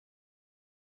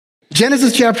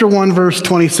Genesis chapter 1, verse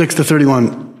 26 to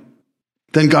 31.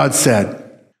 Then God said,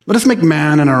 "Let us make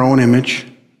man in our own image,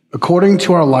 according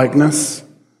to our likeness.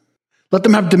 Let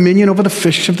them have dominion over the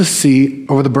fish of the sea,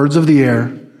 over the birds of the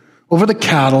air, over the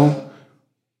cattle,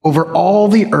 over all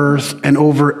the earth, and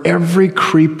over every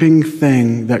creeping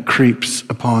thing that creeps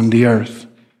upon the earth."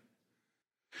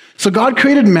 So God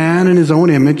created man in his own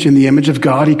image. In the image of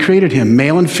God, he created him.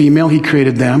 Male and female, he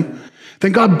created them.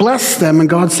 Then God blessed them, and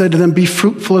God said to them, "Be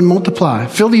fruitful and multiply.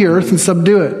 Fill the earth and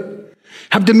subdue it.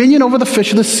 Have dominion over the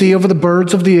fish of the sea, over the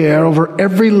birds of the air, over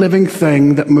every living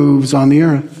thing that moves on the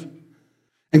earth."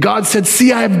 And God said,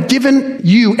 "See, I have given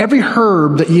you every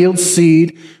herb that yields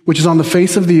seed, which is on the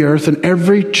face of the earth, and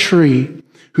every tree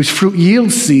whose fruit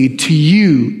yields seed, to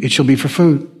you it shall be for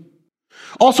food.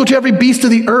 Also to every beast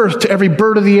of the earth, to every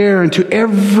bird of the air, and to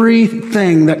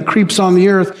everything that creeps on the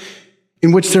earth,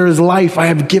 in which there is life, I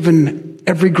have given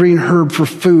every green herb for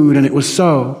food." And it was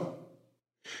so.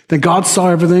 Then God saw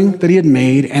everything that he had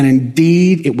made, and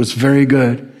indeed it was very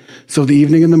good. So the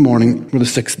evening and the morning were the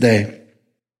sixth day.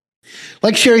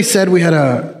 Like Sherry said, we had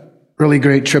a really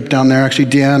great trip down there. Actually,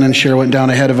 Deanne and Sherry went down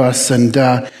ahead of us and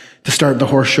to start the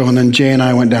horse show, and then Jay and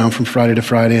I went down from Friday to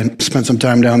Friday and spent some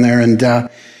time down there.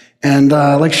 And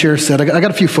like Sherry said, I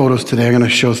got a few photos today. I'm going to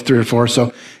show 3 or 4.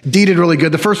 So Dee did really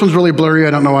good. The first one's really blurry.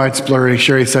 I don't know why it's blurry.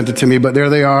 Sherry sent it to me, but there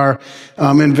they are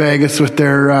in Vegas with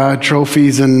their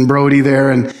trophies and Brody there.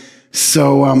 And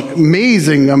so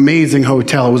amazing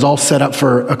hotel. It was all set up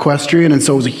for equestrian, and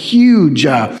so it was a huge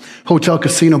hotel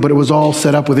casino, but it was all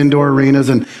set up with indoor arenas,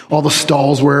 and all the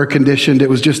stalls were air conditioned. It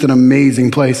was just an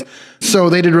amazing place. So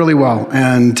they did really well,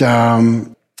 and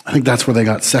I think that's where they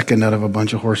got second out of a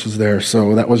bunch of horses there.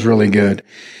 So that was really good.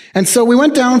 And so we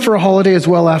went down for a holiday as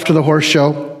well after the horse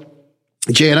show.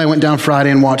 Jay and I went down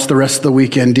Friday and watched the rest of the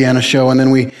weekend Deanna show, and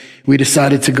then we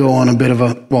decided to go on a bit of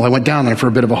I went down there for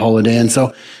a bit of a holiday. And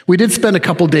so we did spend a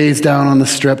couple days down on the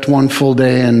Strip, one full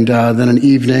day and then an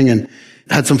evening, and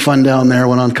had some fun down there.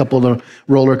 Went on a couple of the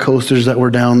roller coasters that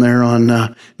were down there on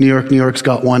New York. New York's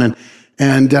got one,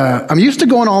 and I'm used to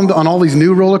going on all these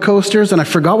new roller coasters, and I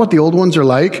forgot what the old ones are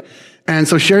like. And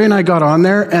so Sherry and I got on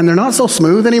there, and they're not so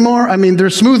smooth anymore. I mean, they're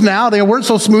smooth now. They weren't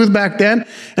so smooth back then.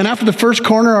 And after the first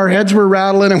corner, our heads were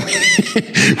rattling, and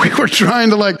we were trying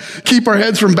to keep our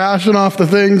heads from bashing off the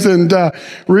things, and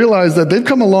realized that they've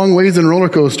come a long ways in roller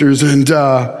coasters, and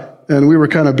we were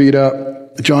kind of beat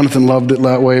up. Jonathan loved it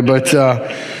that way, but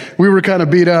we were kind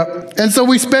of beat up. And so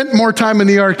we spent more time in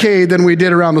the arcade than we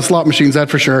did around the slot machines,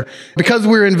 that's for sure. Because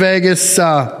we were in Vegas,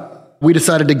 we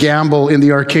decided to gamble in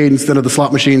the arcade instead of the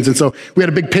slot machines. And so we had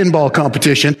a big pinball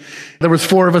competition. There was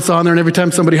 4 of us on there, and every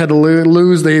time somebody had to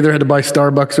lose, they either had to buy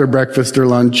Starbucks or breakfast or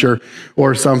lunch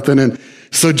or something. And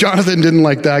so Jonathan didn't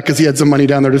like that because he had some money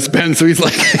down there to spend. So he's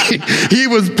like, he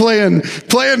was playing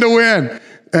to win.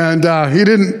 And he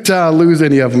didn't lose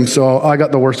any of them. So I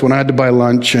got the worst one. I had to buy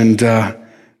lunch, and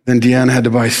then Deanna had to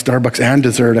buy Starbucks and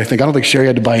dessert, I think. I don't think Sherry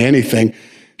had to buy anything.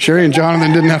 Sherry and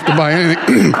Jonathan didn't have to buy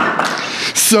anything.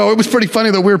 So it was pretty funny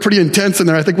that we were pretty intense in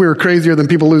there. I think we were crazier than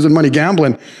people losing money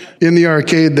gambling in the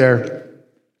arcade there.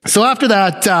 So after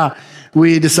that,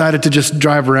 we decided to just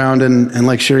drive around, and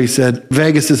like Sherry said,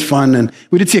 Vegas is fun. And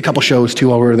we did see a couple shows too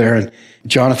while we were there. And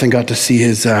Jonathan got to see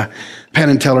his Penn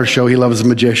and Teller show. He loves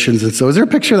magicians. And so is there a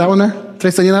picture of that one there? Did I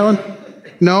send you that one?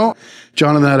 No?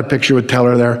 Jonathan had a picture with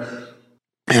Teller there.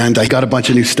 And I got a bunch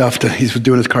of new stuff. He's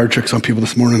doing his card tricks on people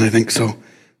this morning, I think. So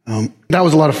that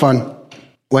was a lot of fun.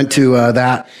 Went to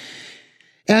that.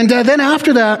 And then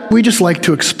after that, we just like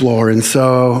to explore. And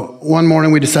so one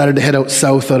morning we decided to head out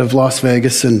south out of Las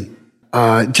Vegas and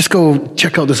just go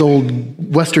check out this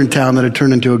old western town that had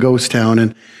turned into a ghost town.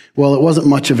 And well, it wasn't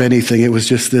much of anything. It was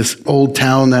just this old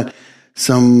town that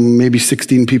maybe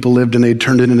 16 people lived, and they'd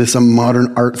turned it into some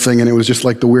modern art thing. And it was just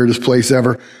like the weirdest place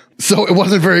ever. So it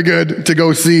wasn't very good to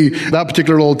go see that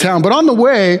particular old town. But on the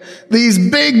way, these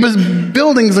big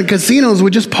buildings and casinos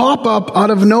would just pop up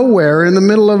out of nowhere in the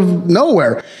middle of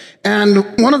nowhere.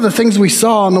 And one of the things we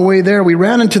saw on the way there, we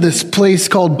ran into this place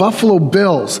called Buffalo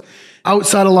Bill's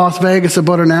outside of Las Vegas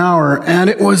about an hour. And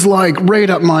it was like right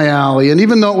up my alley. And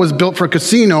even though it was built for a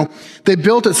casino, they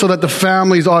built it so that the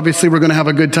families obviously were going to have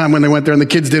a good time when they went there, and the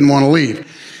kids didn't want to leave.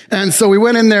 And so we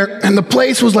went in there, and the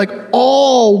place was like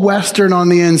all Western on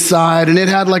the inside, and it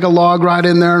had like a log ride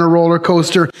in there and a roller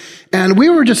coaster. And we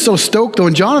were just so stoked though,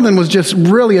 and Jonathan was just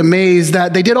really amazed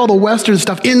that they did all the Western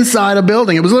stuff inside a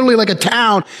building. It was literally like a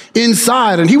town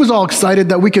inside, and he was all excited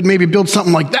that we could maybe build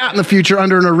something like that in the future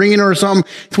under an arena or something.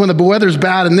 It's when the weather's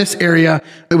bad in this area,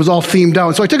 it was all themed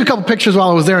out. So I took a couple pictures while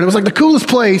I was there, and it was like the coolest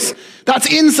place that's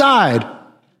inside.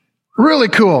 Really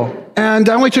cool. And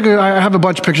I have a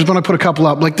bunch of pictures, but I put a couple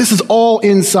up. Like, this is all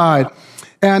inside.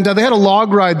 And they had a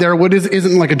log ride there, what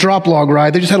isn't like a drop log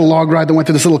ride. They just had a log ride that went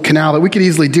through this little canal that we could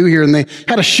easily do here. And they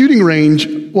had a shooting range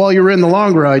while you were in the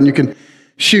log ride, and you can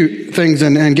shoot things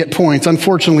and get points.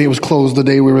 Unfortunately, it was closed the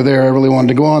day we were there. I really wanted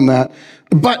to go on that.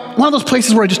 But one of those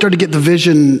places where I just started to get the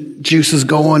vision juices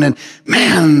going, and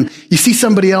man, you see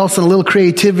somebody else and a little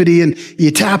creativity, and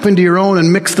you tap into your own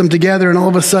and mix them together, and all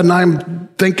of a sudden I'm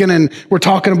thinking and we're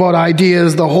talking about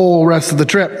ideas the whole rest of the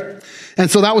trip. And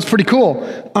so that was pretty cool.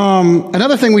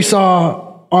 Another thing we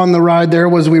saw on the ride there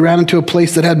was we ran into a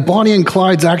place that had Bonnie and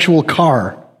Clyde's actual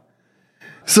car.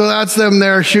 So that's them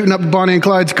there shooting up Bonnie and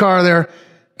Clyde's car there.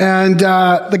 And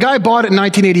the guy bought it in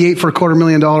 1988 for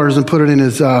 $250,000 and put it in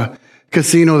his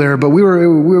casino there. But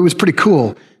it was pretty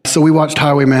cool. So we watched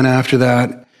Highwayman after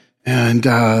that, and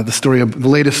the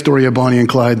latest story of Bonnie and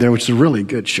Clyde there, which is a really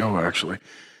good show, actually.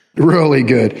 Really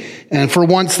good. And for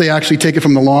once, they actually take it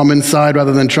from the lawman's side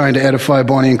rather than trying to edify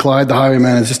Bonnie and Clyde. The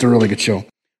Highwayman is just a really good show.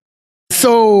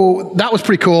 So that was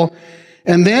pretty cool.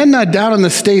 And then down in the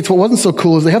States, what wasn't so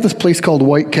cool is they have this place called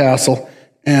White Castle.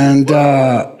 And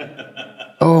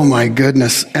oh my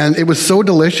goodness. And it was so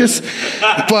delicious.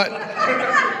 But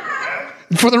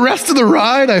for the rest of the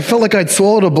ride, I felt like I'd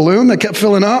swallowed a balloon that kept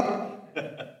filling up.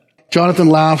 Jonathan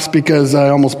laughs because I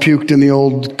almost puked in the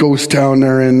old ghost town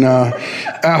there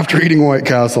after eating White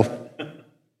Castle.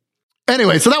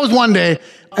 Anyway, so that was one day.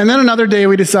 And then another day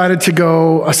we decided to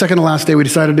go, a second to last day, we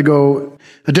decided to go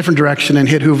a different direction and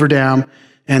hit Hoover Dam.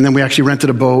 And then we actually rented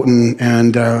a boat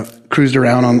and cruised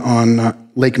around on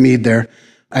Lake Mead there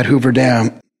at Hoover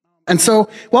Dam. And so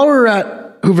while we were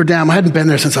at Hoover Dam, I hadn't been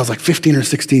there since I was like 15 or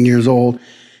 16 years old.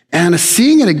 And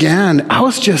seeing it again, I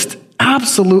was just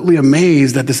absolutely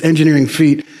amazed at this engineering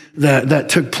feat that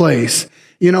took place.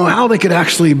 You know, how they could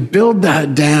actually build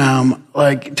that dam,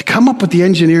 like to come up with the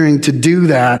engineering to do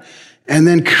that and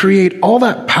then create all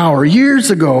that power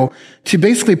years ago to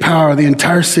basically power the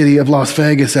entire city of Las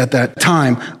Vegas at that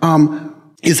time,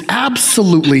 is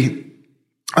absolutely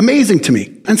amazing to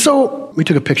me. And so we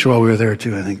took a picture while we were there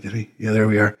too, I think, did we? Yeah, there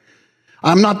we are.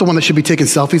 I'm not the one that should be taking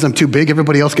selfies. I'm too big.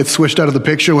 Everybody else gets swished out of the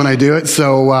picture when I do it.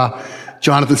 So,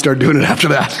 Jonathan started doing it after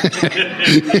that.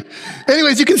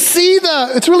 Anyways, you can see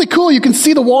it's really cool. You can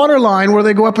see the water line where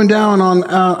they go up and down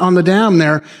on the dam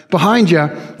there behind you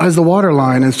as the water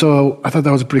line. And so I thought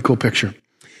that was a pretty cool picture.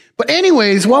 But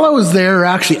anyways, while I was there,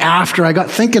 actually after, I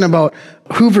got thinking about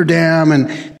Hoover Dam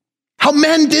and how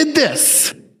men did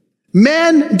this.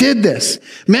 Men did this.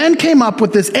 Men came up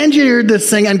with this, engineered this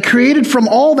thing, and created from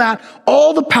all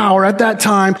the power at that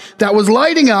time that was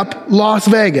lighting up Las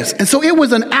Vegas. And so it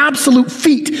was an absolute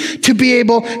feat to be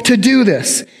able to do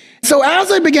this. So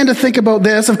as I began to think about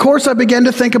this, of course, I began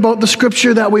to think about the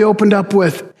scripture that we opened up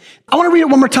with. I want to read it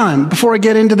one more time before I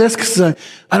get into this, because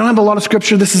I don't have a lot of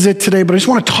scripture. This is it today, but I just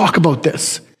want to talk about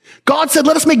this. God said,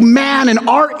 let us make man in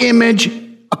our image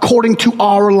according to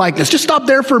our likeness. Just stop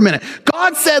there for a minute.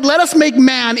 God said, let us make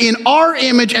man in our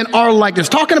image and our likeness.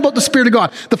 Talking about the Spirit of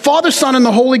God, the Father, Son, and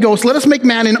the Holy Ghost. Let us make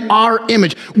man in our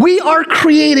image. We are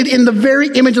created in the very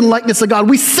image and likeness of God.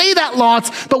 We say that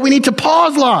lots, but we need to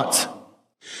pause lots,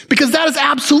 because that is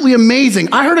absolutely amazing.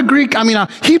 I heard a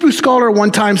Hebrew scholar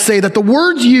one time say that the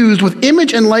words used with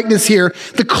image and likeness here,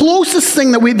 the closest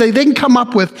thing that they can come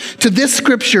up with to this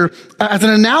scripture as an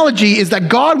analogy is that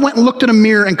God went and looked in a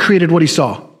mirror and created what he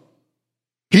saw.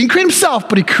 He didn't create himself,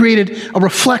 but he created a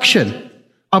reflection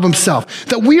of himself.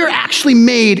 That we are actually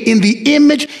made in the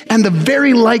image and the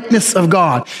very likeness of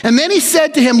God. And then he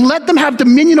said to him, let them have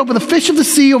dominion over the fish of the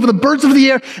sea, over the birds of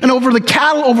the air, and over the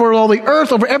cattle, over all the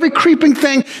earth, over every creeping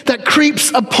thing that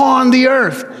creeps upon the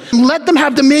earth. Let them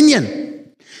have dominion.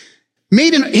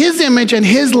 Made in his image and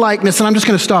his likeness, and I'm just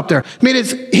going to stop there. Made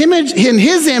in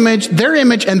his image, their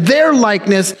image, and their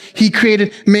likeness, he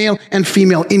created male and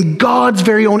female in God's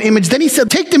very own image. Then he said,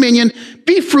 take dominion,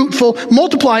 be fruitful,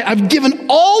 multiply. I've given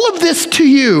all of this to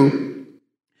you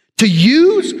to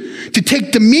use, to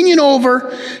take dominion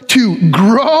over, to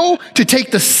grow, to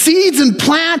take the seeds and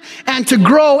plant, and to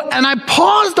grow. And I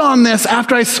paused on this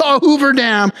after I saw Hoover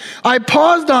Dam. I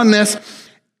paused on this.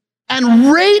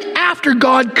 And right after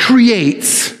God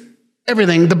creates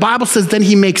everything, the Bible says then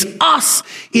he makes us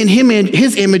in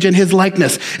his image and his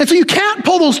likeness. And so you can't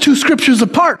pull those two scriptures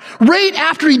apart. Right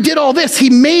after he did all this, he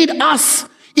made us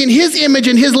in his image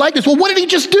and his likeness. Well, what did he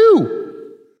just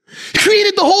do? He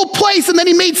created the whole place, and then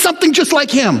he made something just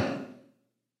like him.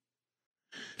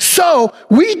 So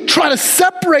we try to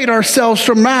separate ourselves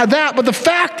from that, but the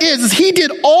fact is he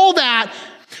did all that,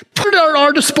 put it at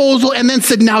our disposal, and then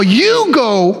said, now you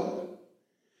go,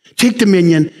 take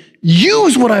dominion,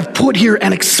 use what I've put here,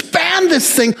 and expand expand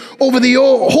this thing over the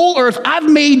whole earth. I've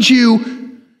made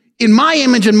you in my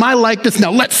image and my likeness.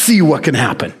 Now let's see what can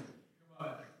happen.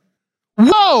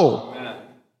 Whoa.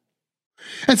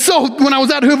 And so when I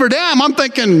was at Hoover Dam, I'm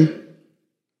thinking,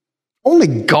 only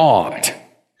God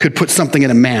could put something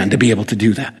in a man to be able to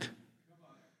do that.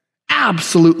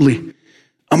 Absolutely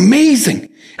amazing.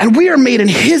 And we are made in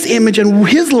his image and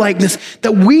his likeness,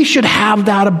 that we should have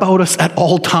that about us at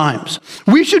all times.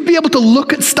 We should be able to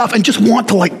look at stuff and just want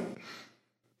to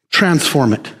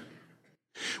transform it.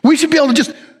 We should be able to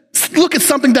just look at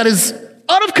something that is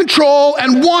out of control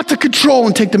and want to control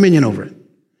and take dominion over it.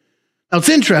 Now, it's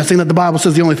interesting that the Bible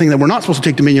says the only thing that we're not supposed to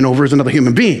take dominion over is another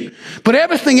human being. But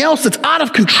everything else that's out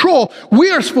of control,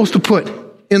 we are supposed to put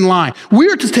in line. We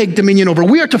are to take dominion over.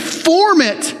 We are to form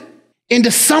it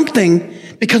into something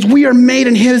because we are made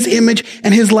in his image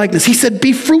and his likeness. He said,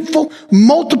 be fruitful,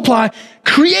 multiply,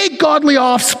 create godly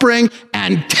offspring,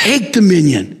 and take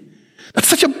dominion. That's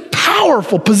such a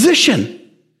powerful position.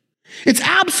 It's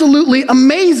absolutely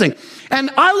amazing. And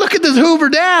I look at this Hoover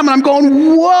Dam and I'm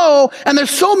going, whoa. And there's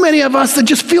so many of us that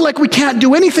just feel like we can't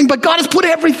do anything, but God has put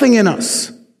everything in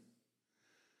us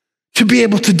to be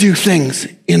able to do things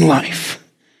in life.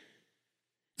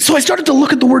 So I started to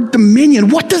look at the word dominion.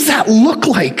 What does that look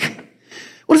like?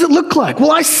 What does it look like?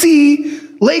 Well, I see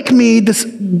Lake Mead, this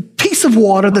piece of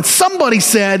water that somebody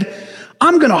said,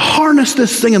 I'm going to harness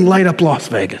this thing and light up Las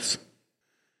Vegas.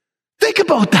 Think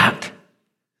about that.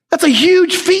 That's a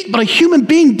huge feat, but a human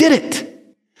being did it.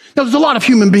 Now, there's a lot of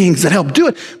human beings that help do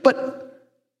it, but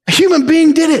a human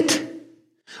being did it.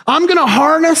 I'm going to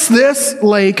harness this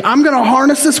lake, I'm going to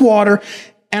harness this water,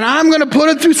 and I'm going to put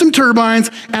it through some turbines,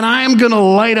 and I am going to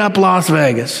light up Las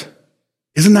Vegas.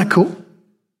 Isn't that cool?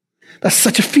 That's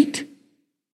such a feat.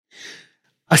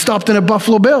 I stopped in at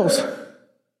Buffalo Bills.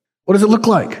 What does it look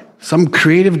like? Some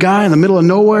creative guy in the middle of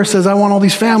nowhere says, I want all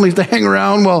these families to hang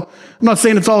around. Well, I'm not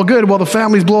saying it's all good. Well, the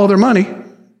families blow all their money.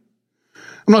 I'm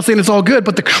not saying it's all good,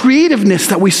 but the creativeness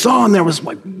that we saw in there was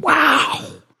like, wow.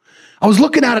 I was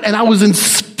looking at it and I was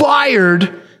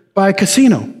inspired by a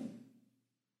casino.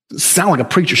 It sounds like a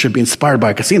preacher should be inspired by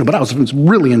a casino, but I was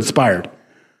really inspired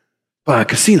by a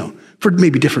casino for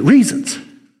maybe different reasons,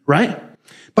 right?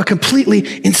 But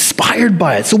completely inspired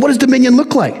by it. So what does dominion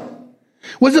look like?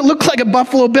 What does it look like at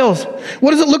Buffalo Bills? What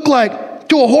does it look like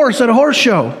to a horse at a horse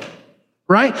show?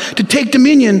 Right? To take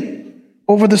dominion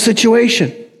over the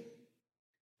situation.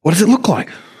 What does it look like?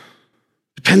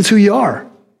 Depends who you are.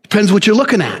 Depends what you're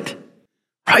looking at.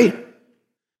 Right?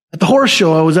 At the horse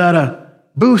show, I was at a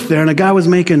booth there and a guy was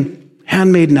making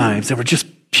handmade knives. They were just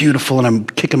beautiful and I'm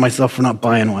kicking myself for not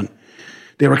buying one.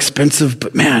 They were expensive,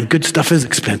 but man, good stuff is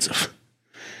expensive.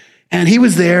 And he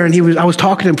was there, and I was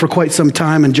talking to him for quite some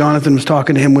time, and Jonathan was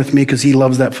talking to him with me because he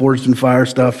loves that Forged in Fire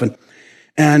stuff.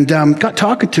 And got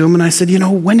talking to him, and I said,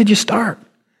 when did you start?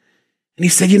 And he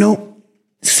said,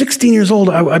 16 years old,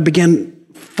 I began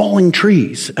falling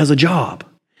trees as a job.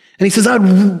 And he says,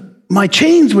 my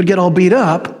chains would get all beat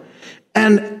up,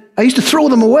 and I used to throw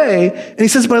them away. And he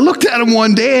says, but I looked at them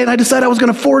one day, and I decided I was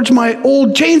going to forge my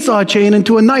old chainsaw chain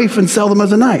into a knife and sell them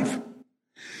as a knife.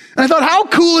 And I thought, how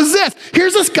cool is this?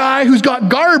 Here's this guy who's got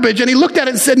garbage, and he looked at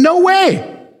it and said, no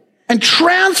way, and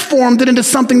transformed it into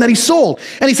something that he sold.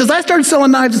 And he says, I started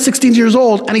selling knives at 16 years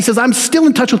old, and he says, I'm still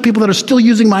in touch with people that are still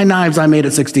using my knives I made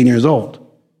at 16 years old.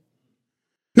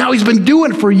 Now, he's been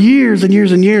doing it for years and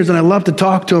years and years, and I love to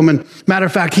talk to him. And matter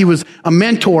of fact, he was a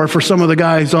mentor for some of the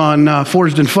guys on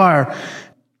Forged in Fire,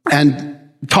 and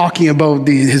talking about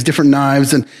his different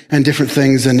knives and different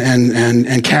things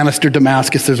and canister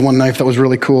Damascus. There's one knife that was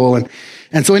really cool.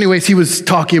 And so anyways, he was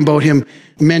talking about him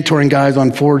mentoring guys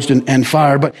on Forged and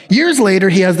Fire. But years later,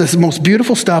 he has this most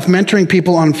beautiful stuff mentoring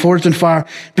people on Forged in Fire,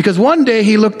 because one day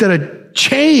he looked at a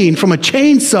chain from a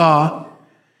chainsaw,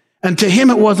 and to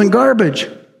him it wasn't garbage.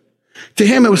 To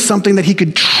him, it was something that he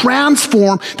could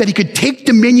transform, that he could take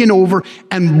dominion over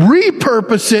and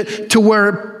repurpose it to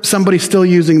where somebody's still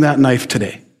using that knife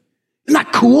today. Isn't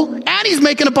that cool? And he's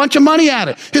making a bunch of money at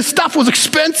it. His stuff was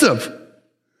expensive,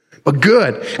 but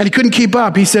good. And he couldn't keep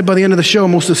up. He said by the end of the show,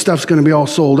 most of the stuff's going to be all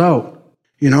sold out.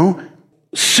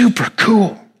 Super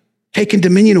cool. Taking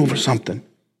dominion over something.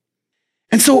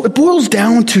 And so it boils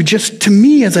down to just, to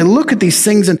me, as I look at these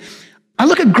things and I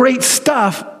look at great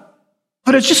stuff,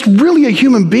 but it's just really a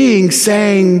human being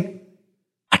saying,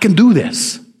 I can do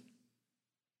this.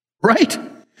 Right?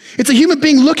 It's a human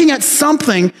being looking at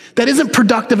something that isn't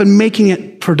productive and making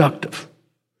it productive.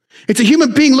 It's a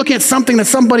human being looking at something that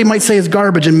somebody might say is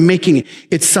garbage and making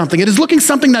it something. It is looking at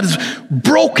something that is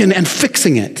broken and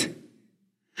fixing it.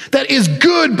 That is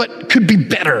good but could be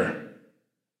better.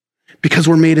 because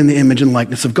we're made in the image and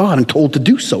likeness of God and told to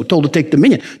do so, told to take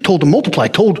dominion, told to multiply,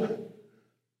 told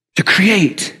to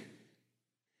create.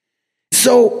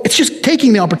 So it's just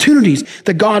taking the opportunities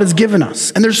that God has given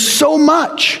us. And there's so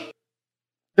much.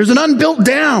 There's an unbuilt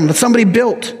dam that somebody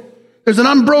built. There's an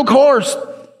unbroke horse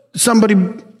that somebody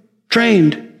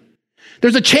trained.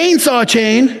 There's a chainsaw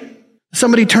chain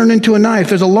somebody turned into a knife.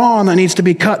 There's a lawn that needs to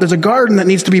be cut. There's a garden that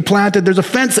needs to be planted. There's a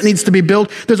fence that needs to be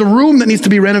built. There's a room that needs to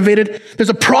be renovated. There's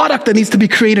a product that needs to be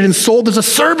created and sold. There's a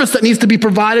service that needs to be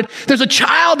provided. There's a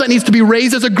child that needs to be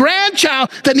raised. There's a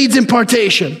grandchild that needs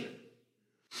impartation.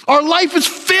 Our life is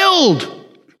filled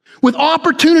with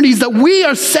opportunities that we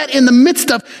are set in the midst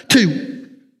of to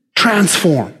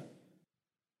transform.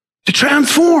 To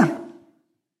transform.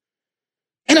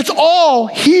 And it's all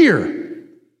here.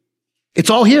 It's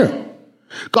all here.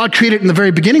 God created it in the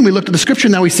very beginning. We looked at the scripture,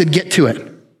 now we said, get to it.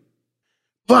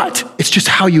 But it's just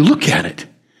how you look at it.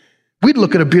 We'd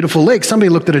look at a beautiful lake. Somebody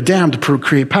looked at a dam to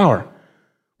create power.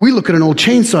 We look at an old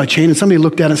chainsaw chain and somebody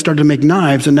looked at it and started to make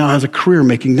knives and now has a career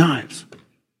making knives.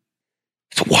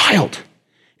 It's wild.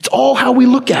 It's all how we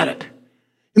look at it.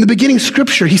 In the beginning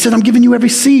scripture, he said, I'm giving you every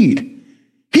seed.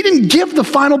 He didn't give the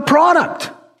final product.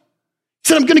 He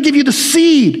said, I'm going to give you the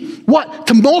seed. What?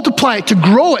 To multiply it, to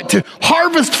grow it, to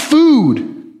harvest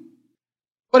food.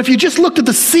 But if you just looked at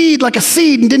the seed like a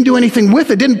seed and didn't do anything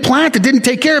with it, didn't plant it, didn't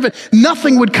take care of it,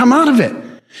 nothing would come out of it.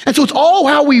 And so it's all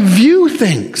how we view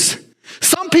things.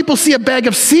 Some people see a bag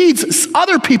of seeds.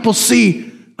 Other people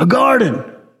see a garden.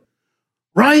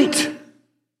 Right?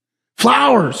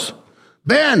 Flowers.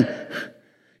 Ben,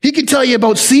 he could tell you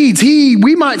about seeds.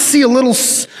 We might see a little.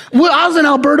 Well, I was in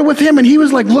Alberta with him and he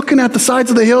was like looking at the sides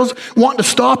of the hills, wanting to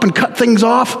stop and cut things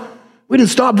off. We didn't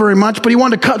stop very much, but he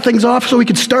wanted to cut things off so he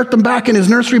could start them back in his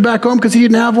nursery back home because he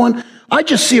didn't have one. I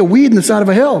just see a weed in the side of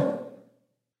a hill.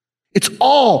 It's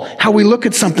all how we look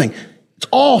at something. It's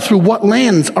all through what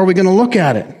lens are we going to look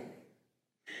at it.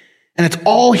 And it's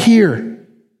all here.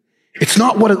 It's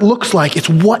not what it looks like. It's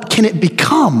what can it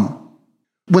become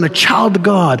when a child of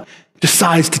God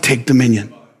decides to take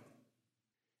dominion.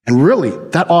 And really,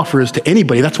 that offer is to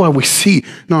anybody. That's why we see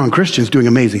non-Christians doing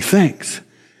amazing things.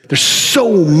 There's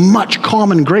so much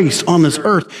common grace on this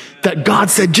earth that God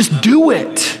said, just do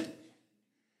it.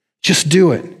 Just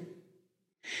do it.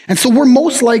 And so we're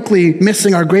most likely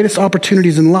missing our greatest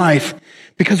opportunities in life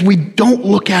because we don't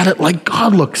look at it like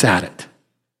God looks at it.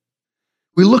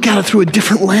 We look at it through a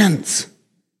different lens.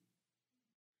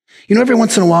 You know, every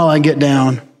once in a while I get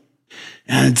down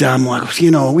and I'm like, you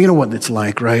know what it's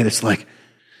like, right? It's like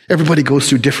everybody goes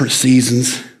through different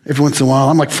seasons. Every once in a while,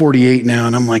 I'm like 48 now,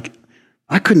 and I'm like,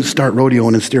 I couldn't start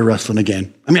rodeoing and steer wrestling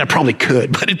again. I mean, I probably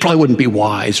could, but it probably wouldn't be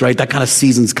wise, right? That kind of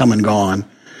season's come and gone,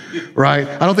 right?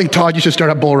 I don't think, Todd, you should start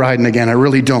up bull riding again. I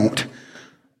really don't.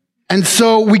 And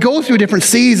so we go through different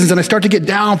seasons and I start to get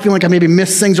down, feeling like I maybe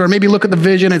miss things, or maybe look at the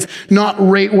vision, it's not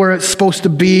right where it's supposed to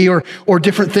be, or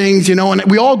different things, you know, and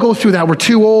we all go through that. We're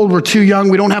too old, we're too young,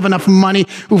 we don't have enough money.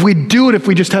 If we do it, if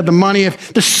we just had the money,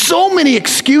 if there's so many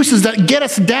excuses that get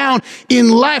us down in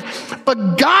life,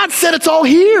 but God said it's all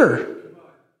here.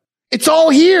 It's all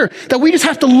here, that we just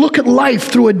have to look at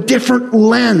life through a different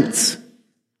lens.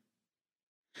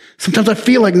 Sometimes I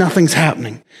feel like nothing's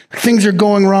happening. Things are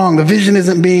going wrong. The vision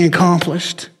isn't being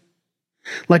accomplished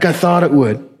like I thought it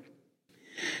would.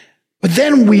 But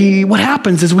then what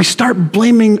happens is we start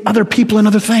blaming other people and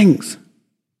other things.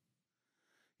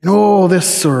 You know,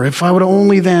 this, or if I would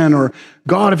only then, or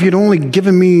God, if you'd only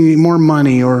given me more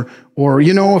money, or,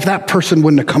 you know, if that person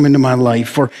wouldn't have come into my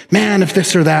life, or man, if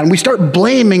this or that. And we start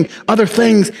blaming other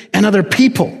things and other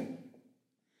people,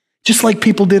 just like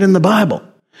people did in the Bible.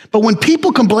 But when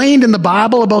people complained in the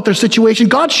Bible about their situation,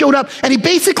 God showed up and he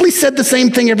basically said the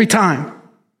same thing every time.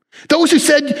 Those who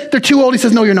said they're too old, he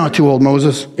says, no, you're not too old,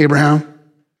 Moses, Abraham.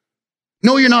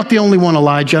 No, you're not the only one,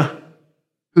 Elijah,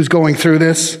 who's going through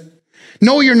this.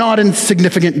 No, you're not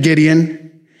insignificant,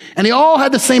 Gideon. And they all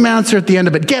had the same answer at the end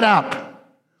of it. Get up.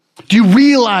 Do you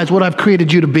realize what I've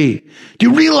created you to be? Do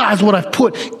you realize what I've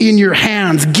put in your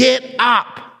hands? Get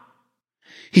up.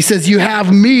 He says, you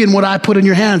have me and what I put in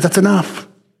your hands. That's enough.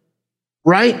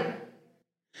 Right?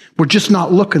 We're just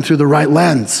not looking through the right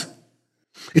lens.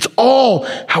 It's all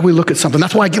how we look at something.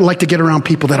 That's why I like to get around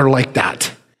people that are like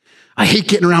that. I hate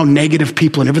getting around negative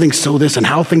people and everything's so this and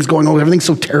how things going on. Everything's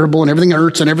so terrible and everything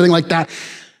hurts and everything like that.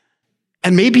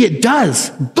 And maybe it does,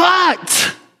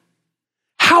 but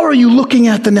how are you looking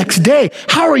at the next day?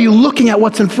 How are you looking at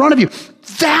what's in front of you?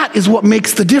 That is what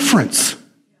makes the difference.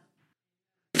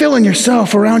 Filling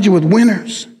yourself around you with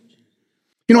winners.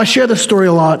 I share this story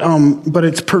a lot, but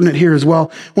it's pertinent here as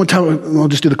well. One time, I'll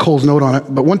just do the Coles note on it,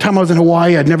 but one time I was in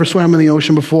Hawaii. I'd never swam in the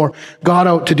ocean before, got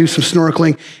out to do some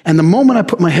snorkeling, and the moment I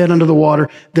put my head under the water,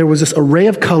 there was this array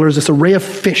of colors, this array of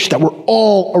fish that were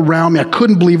all around me. I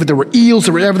couldn't believe it. There were eels,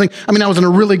 there were everything. I mean, I was in a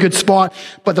really good spot,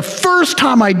 but the first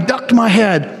time I ducked my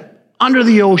head under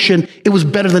the ocean, it was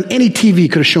better than any TV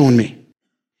could have shown me.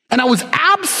 And I was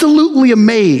absolutely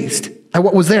amazed at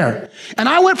what was there. And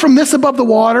I went from this above the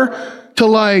water to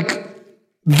like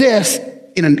this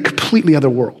in a completely other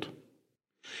world.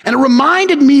 And it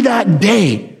reminded me that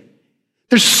day,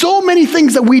 there's so many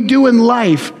things that we do in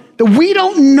life that we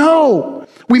don't know.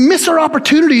 We miss our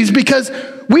opportunities because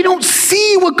we don't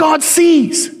see what God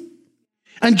sees.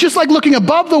 And just like looking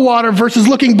above the water versus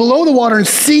looking below the water and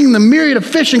seeing the myriad of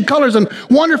fish and colors and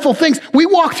wonderful things, we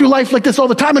walk through life like this all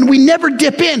the time and we never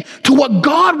dip in to what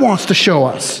God wants to show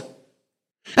us.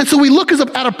 And so we look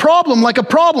at a problem like a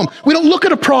problem. We don't look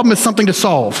at a problem as something to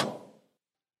solve.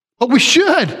 But we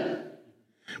should.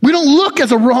 We don't look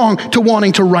as a wrong to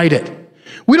wanting to right it.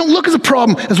 We don't look at a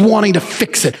problem as wanting to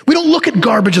fix it. We don't look at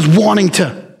garbage as wanting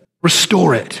to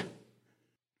restore it.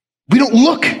 We don't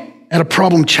look at a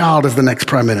problem child as the next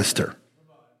prime minister.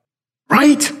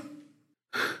 Right?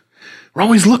 We're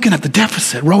always looking at the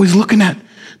deficit. We're always looking at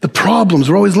the problems.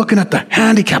 We're always looking at the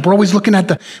handicap. We're always looking at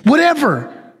the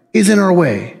whatever is in our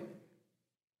way.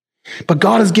 But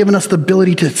God has given us the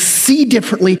ability to see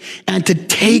differently and to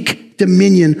take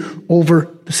dominion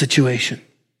over the situation.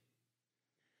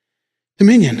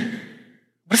 Dominion.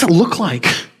 What does it look like?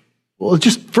 Well,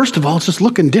 first of all, it's just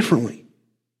looking differently.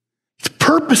 It's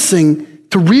purposing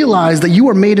to realize that you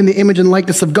are made in the image and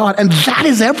likeness of God, and that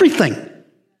is everything.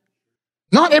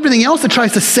 Not everything else that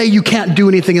tries to say you can't do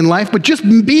anything in life, but just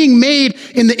being made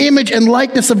in the image and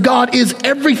likeness of God is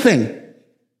everything.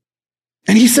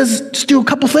 And he says, just do a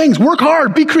couple things. Work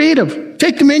hard, be creative,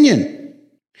 take dominion.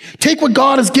 Take what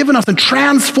God has given us and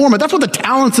transform it. That's what the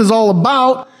talents is all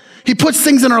about. He puts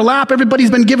things in our lap. Everybody's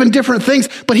been given different things,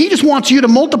 but he just wants you to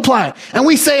multiply it. And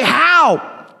we say,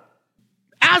 how?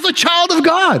 As a child of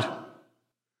God.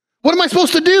 What am I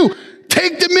supposed to do?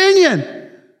 Take dominion.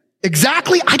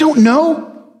 Exactly? I don't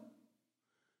know.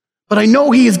 But I know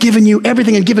he has given you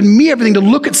everything and given me everything to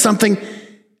look at something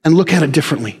and look at it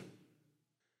differently.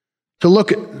 To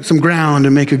look at some ground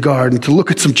and make a garden, to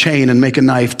look at some chain and make a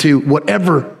knife, to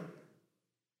whatever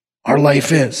our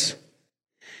life is.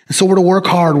 And so we're to work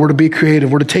hard, we're to be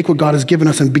creative, we're to take what God has given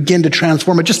us and begin to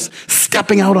transform it, just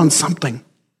stepping out on something.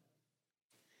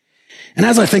 And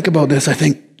as I think about this, I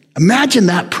think, imagine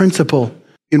that principle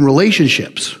in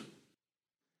relationships.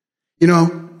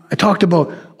 I talked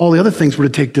about all the other things we're to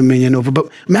take dominion over,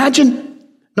 but imagine,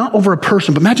 not over a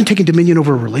person, but imagine taking dominion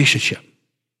over a relationship.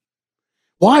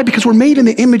 Why? Because we're made in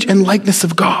the image and likeness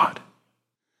of God.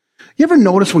 You ever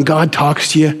notice when God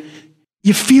talks to you,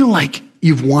 you feel like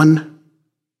you've won?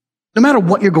 No matter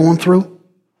what you're going through.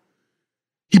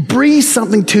 He breathes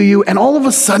something to you, and all of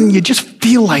a sudden you just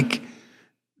feel like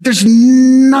there's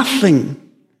nothing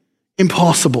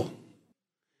impossible.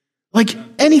 Like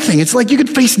anything. It's like you could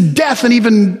face death and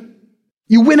even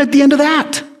you win at the end of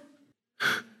that.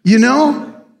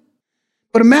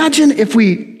 But imagine if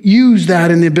we use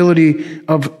that in the ability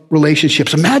of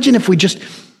relationships. Imagine if we just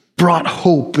brought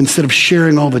hope instead of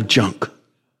sharing all the junk.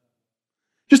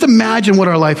 Just imagine what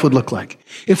our life would look like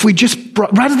if we just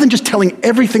brought, rather than just telling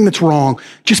everything that's wrong,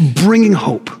 just bringing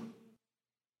hope,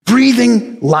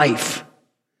 breathing life.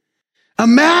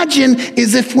 Imagine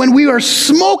as if when we are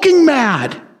smoking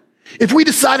mad, if we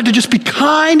decided to just be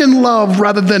kind and love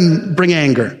rather than bring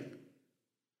anger.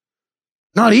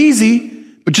 Not easy.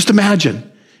 But just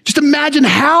imagine. Just imagine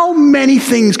how many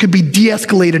things could be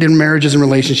de-escalated in marriages and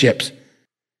relationships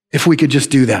if we could just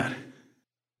do that.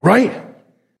 Right?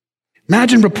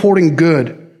 Imagine reporting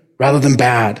good rather than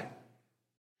bad.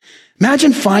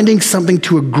 Imagine finding something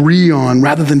to agree on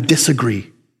rather than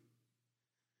disagree.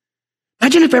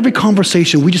 Imagine if every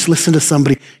conversation we just listened to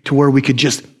somebody to where we could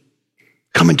just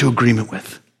come into agreement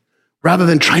with rather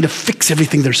than trying to fix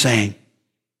everything they're saying.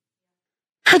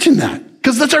 Imagine that.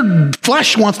 Because that's our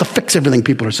flesh wants to fix everything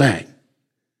people are saying.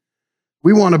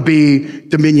 We want to be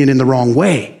dominion in the wrong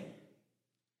way.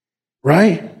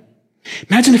 Right?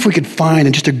 Imagine if we could find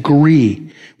and just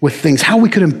agree with things, how we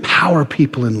could empower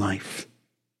people in life.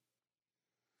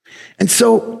 And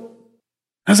so,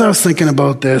 as I was thinking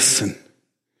about this and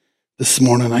this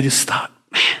morning, I just thought,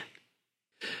 man,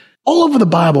 all over the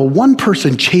Bible, one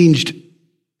person changed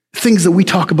things that we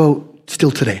talk about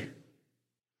still today.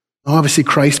 Obviously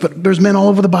Christ, but there's men all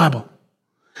over the Bible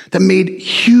that made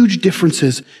huge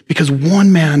differences because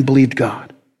one man believed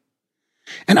God.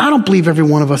 And I don't believe every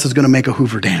one of us is going to make a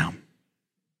Hoover Dam.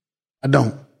 I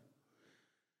don't.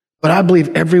 But I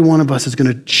believe every one of us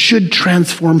should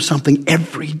transform something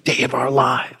every day of our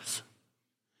lives.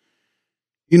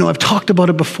 You know, I've talked about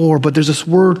it before, but there's this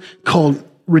word called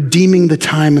redeeming the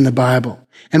time in the Bible.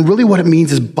 And really what it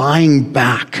means is buying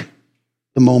back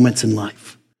the moments in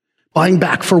life. Buying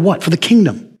back for what? For the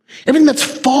kingdom. Everything that's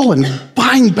fallen,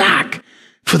 buying back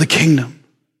for the kingdom.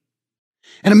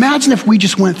 And imagine if we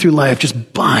just went through life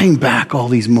just buying back all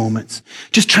these moments,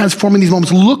 just transforming these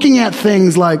moments, looking at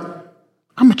things like,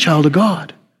 I'm a child of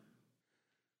God.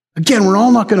 Again, we're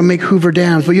all not going to make Hoover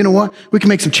dams, but you know what? We can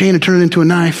make some chain and turn it into a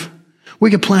knife. We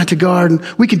can plant a garden.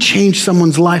 We can change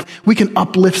someone's life. We can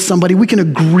uplift somebody. We can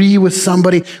agree with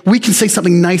somebody. We can say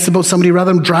something nice about somebody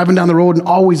rather than driving down the road and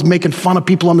always making fun of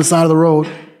people on the side of the road.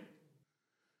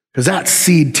 Because that's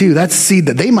seed too. That's seed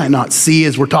that they might not see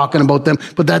as we're talking about them,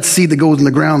 but that's seed that goes in the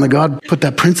ground that God put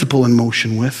that principle in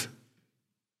motion with.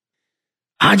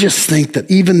 I just think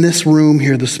that even this room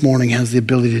here this morning has the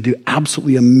ability to do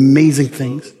absolutely amazing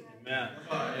things.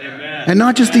 Amen. And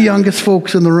not just the youngest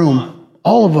folks in the room,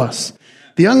 all of us.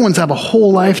 The young ones have a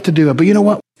whole life to do it. But you know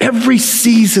what? Every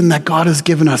season that God has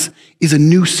given us is a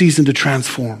new season to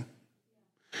transform.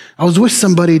 I was with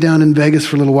somebody down in Vegas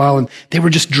for a little while, and they were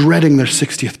just dreading their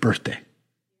 60th birthday.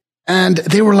 And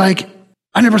they were like,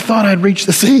 I never thought I'd reach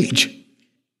this age.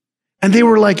 And they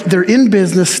were like, they're in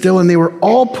business still, and they were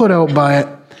all put out by it.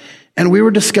 And we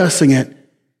were discussing it.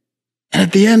 And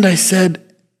at the end, I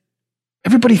said,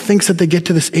 everybody thinks that they get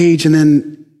to this age,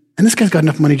 and this guy's got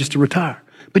enough money just to retire.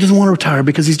 But he doesn't want to retire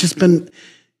because he's been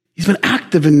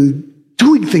active in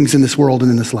doing things in this world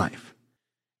and in this life.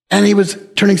 And he was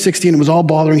turning 60 and it was all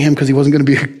bothering him because he wasn't going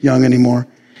to be young anymore.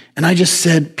 And I just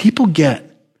said, people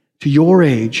get to your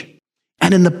age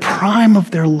and in the prime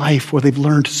of their life where they've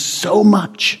learned so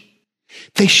much,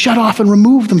 they shut off and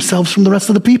remove themselves from the rest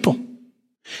of the people.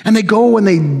 And they go and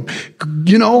they,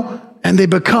 and they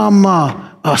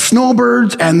become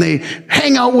snowbirds, and they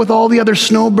hang out with all the other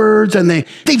snowbirds, and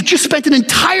they've just spent an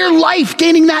entire life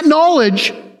gaining that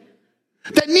knowledge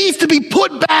that needs to be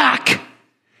put back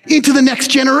into the next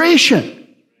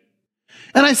generation.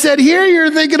 And I said, here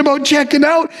you're thinking about checking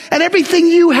out, and everything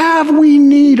you have we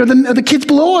need, or the kids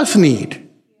below us need.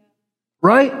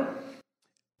 Right?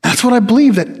 That's what I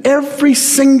believe, that every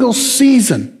single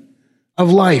season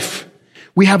of life,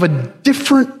 we have a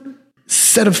different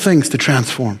set of things to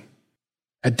transform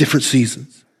at different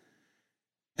seasons.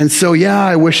 And so,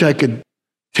 I wish I could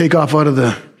take off out of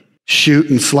the chute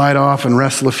and slide off and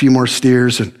wrestle a few more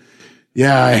steers. And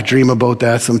I dream about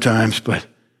that sometimes, but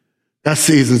that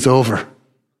season's over.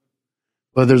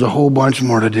 But there's a whole bunch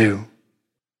more to do.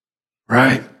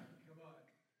 Right?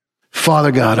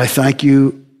 Father God, I thank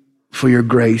you for your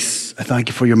grace. I thank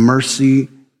you for your mercy.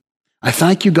 I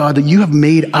thank you, God, that you have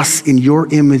made us in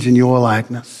your image and your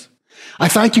likeness. I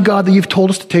thank you, God, that you've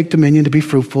told us to take dominion, to be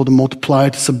fruitful, to multiply,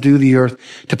 to subdue the earth,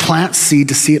 to plant seed,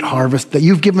 to see it harvest, that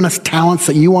you've given us talents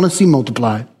that you want to see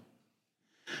multiplied.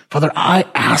 Father, I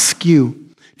ask you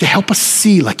to help us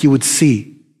see like you would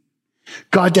see.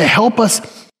 God, to help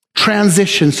us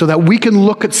transition so that we can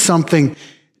look at something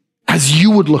as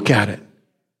you would look at it.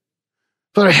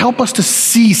 Father, help us to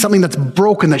see something that's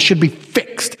broken that should be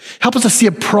fixed. Help us to see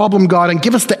a problem, God, and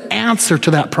give us the answer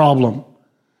to that problem.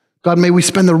 God, may we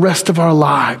spend the rest of our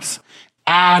lives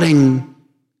adding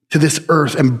to this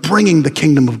earth and bringing the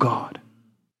kingdom of God.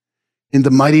 In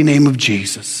the mighty name of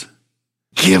Jesus,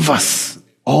 give us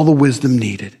all the wisdom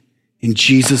needed. In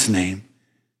Jesus' name,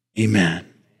 amen.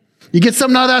 You get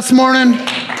something out of that this morning?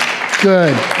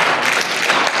 Good.